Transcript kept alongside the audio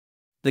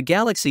The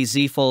Galaxy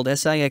Z Fold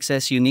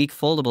 6's unique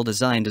foldable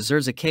design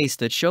deserves a case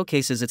that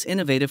showcases its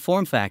innovative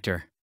form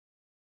factor.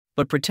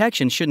 But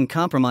protection shouldn't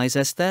compromise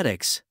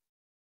aesthetics.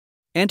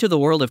 Enter the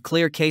world of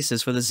clear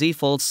cases for the Z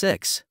Fold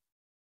 6.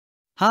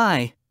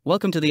 Hi,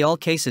 welcome to the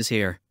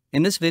AllCasesHere.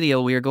 In this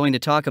video we are going to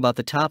talk about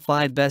the top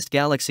 5 best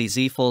Galaxy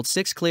Z Fold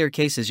 6 clear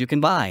cases you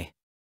can buy.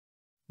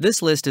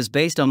 This list is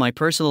based on my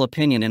personal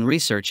opinion and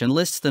research and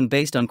lists them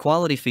based on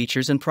quality,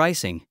 features and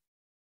pricing.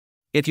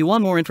 If you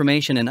want more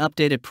information and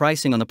updated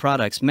pricing on the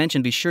products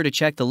mentioned, be sure to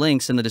check the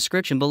links in the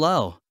description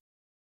below.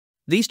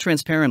 These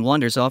transparent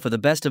wonders offer the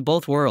best of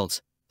both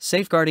worlds,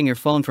 safeguarding your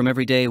phone from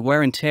everyday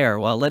wear and tear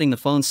while letting the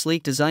phone's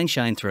sleek design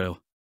shine through.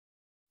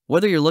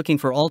 Whether you're looking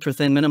for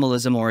ultra-thin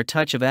minimalism or a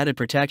touch of added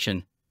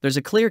protection, there's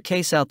a clear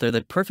case out there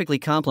that perfectly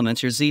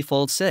complements your Z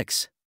Fold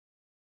 6.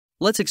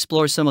 Let's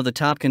explore some of the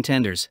top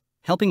contenders,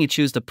 helping you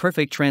choose the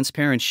perfect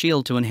transparent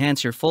shield to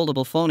enhance your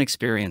foldable phone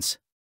experience.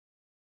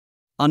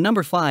 On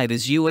number 5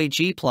 is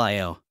UAG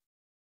Plyo.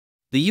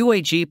 The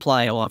UAG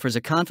Plyo offers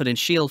a confident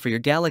shield for your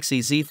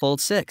Galaxy Z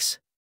Fold 6.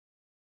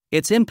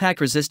 Its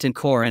impact-resistant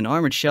core and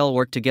armored shell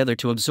work together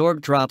to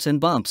absorb drops and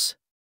bumps.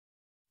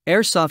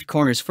 Air-soft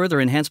corners further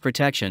enhance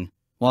protection,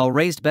 while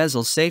raised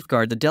bezels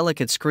safeguard the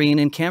delicate screen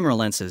and camera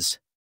lenses.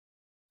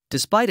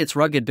 Despite its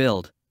rugged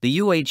build, the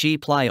UAG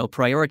Plyo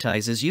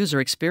prioritizes user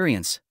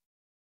experience.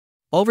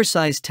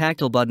 Oversized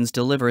tactile buttons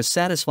deliver a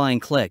satisfying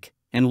click,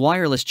 and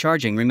wireless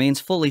charging remains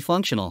fully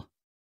functional.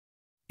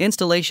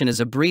 Installation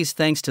is a breeze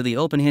thanks to the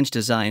open hinge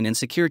design and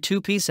secure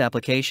 2-piece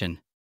application.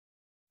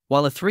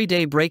 While a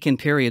 3-day break-in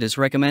period is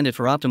recommended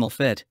for optimal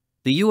fit,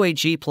 the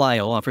UAG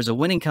Plyo offers a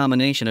winning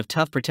combination of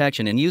tough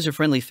protection and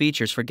user-friendly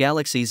features for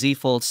Galaxy Z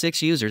Fold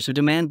 6 users who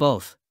demand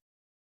both.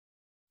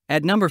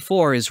 At number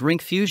 4 is Ring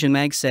Fusion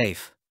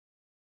MagSafe.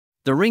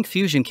 The Ring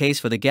Fusion case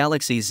for the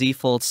Galaxy Z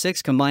Fold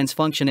 6 combines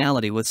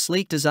functionality with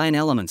sleek design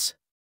elements.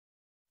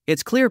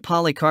 Its clear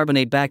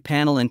polycarbonate back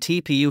panel and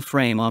TPU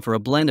frame offer a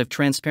blend of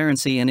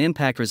transparency and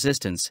impact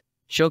resistance,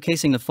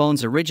 showcasing the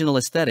phone's original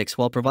aesthetics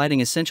while providing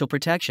essential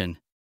protection.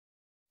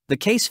 The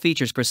case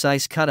features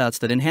precise cutouts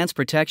that enhance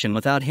protection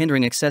without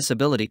hindering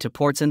accessibility to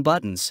ports and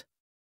buttons.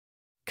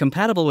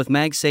 Compatible with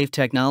MagSafe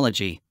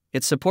technology,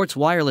 it supports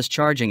wireless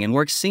charging and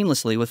works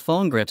seamlessly with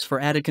phone grips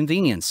for added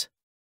convenience.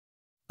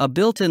 A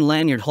built-in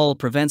lanyard hole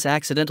prevents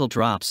accidental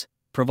drops,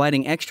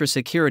 providing extra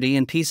security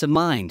and peace of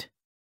mind.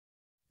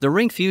 The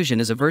Ring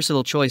Fusion is a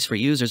versatile choice for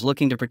users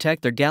looking to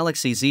protect their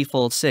Galaxy Z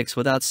Fold 6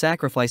 without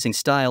sacrificing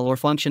style or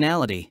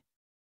functionality.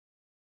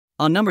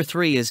 On number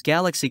 3 is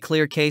Galaxy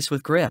Clear Case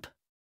with Grip.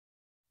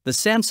 The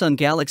Samsung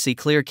Galaxy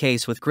Clear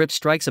Case with Grip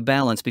strikes a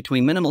balance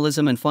between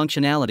minimalism and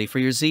functionality for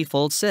your Z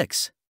Fold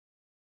 6.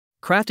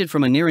 Crafted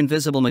from a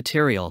near-invisible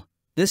material,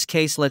 this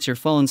case lets your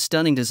phone's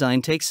stunning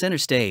design take center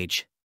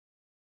stage.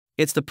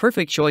 It's the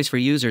perfect choice for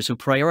users who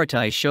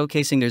prioritize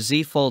showcasing their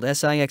Z Fold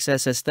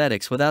 6's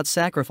aesthetics without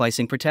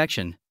sacrificing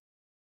protection.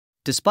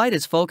 Despite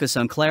its focus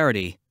on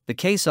clarity, the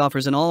case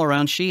offers an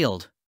all-around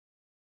shield.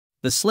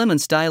 The slim and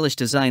stylish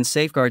design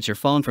safeguards your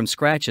phone from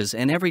scratches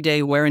and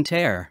everyday wear and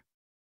tear.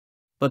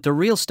 But the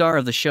real star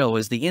of the show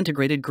is the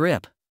integrated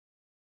grip.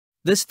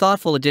 This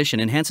thoughtful addition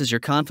enhances your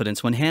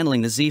confidence when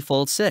handling the Z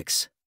Fold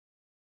 6.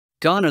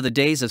 Gone are the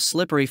days of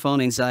slippery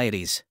phone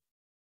anxieties.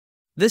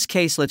 This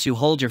case lets you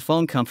hold your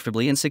phone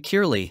comfortably and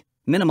securely,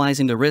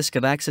 minimizing the risk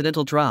of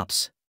accidental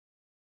drops.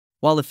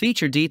 While the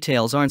feature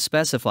details aren't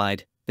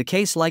specified, the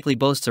case likely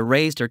boasts a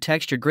raised or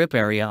textured grip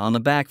area on the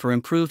back for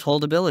improved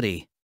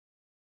holdability.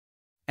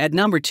 At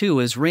number 2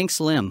 is Ring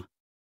Slim.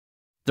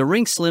 The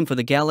Ring Slim for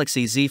the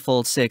Galaxy Z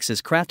Fold 6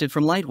 is crafted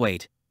from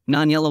lightweight,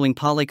 non-yellowing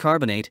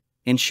polycarbonate,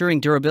 ensuring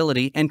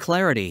durability and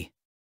clarity.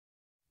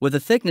 With a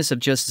thickness of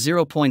just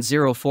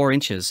 0.04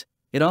 inches,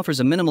 it offers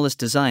a minimalist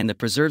design that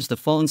preserves the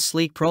phone's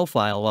sleek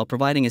profile while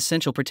providing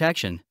essential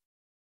protection.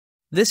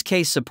 This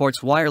case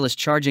supports wireless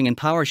charging and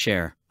power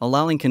share,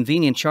 allowing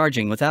convenient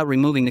charging without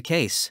removing the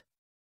case.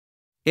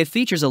 It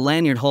features a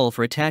lanyard hole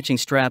for attaching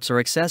straps or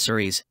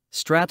accessories,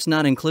 straps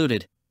not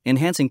included,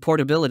 enhancing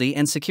portability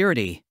and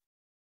security.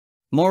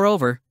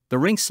 Moreover, the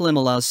Ring Slim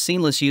allows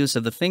seamless use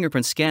of the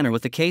fingerprint scanner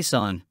with the case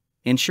on,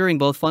 ensuring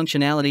both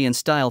functionality and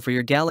style for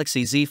your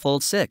Galaxy Z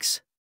Fold 6.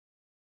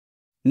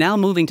 Now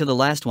moving to the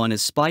last one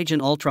is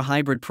Spigen Ultra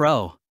Hybrid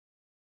Pro.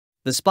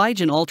 The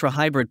Spigen Ultra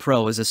Hybrid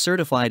Pro is a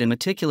certified and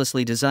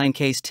meticulously designed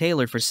case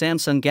tailored for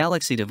Samsung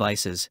Galaxy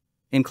devices,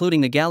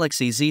 including the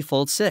Galaxy Z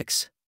Fold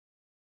 6.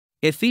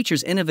 It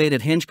features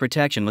innovative hinge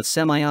protection with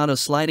semi-auto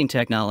sliding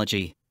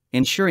technology,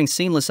 ensuring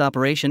seamless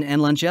operation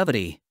and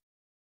longevity.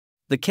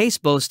 The case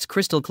boasts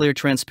crystal-clear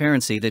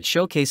transparency that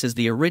showcases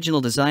the original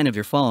design of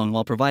your phone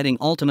while providing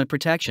ultimate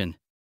protection.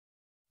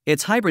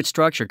 Its hybrid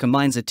structure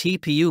combines a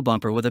TPU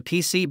bumper with a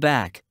PC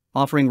back,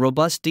 offering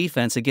robust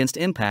defense against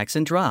impacts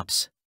and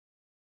drops.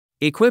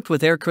 Equipped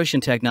with air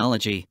cushion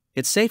technology,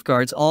 it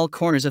safeguards all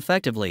corners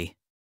effectively.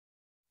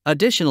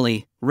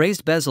 Additionally,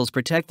 raised bezels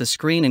protect the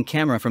screen and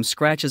camera from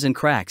scratches and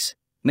cracks,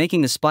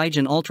 making the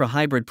Spigen Ultra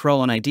Hybrid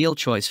Pro an ideal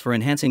choice for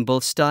enhancing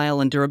both style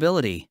and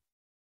durability.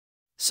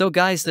 So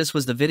guys, this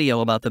was the video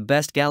about the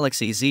best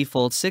Galaxy Z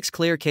Fold 6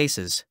 clear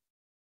cases.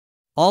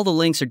 All the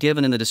links are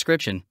given in the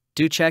description,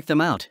 do check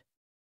them out.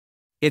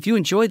 If you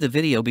enjoyed the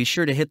video, be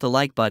sure to hit the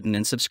like button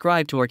and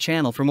subscribe to our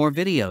channel for more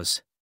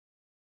videos.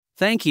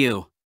 Thank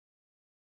you.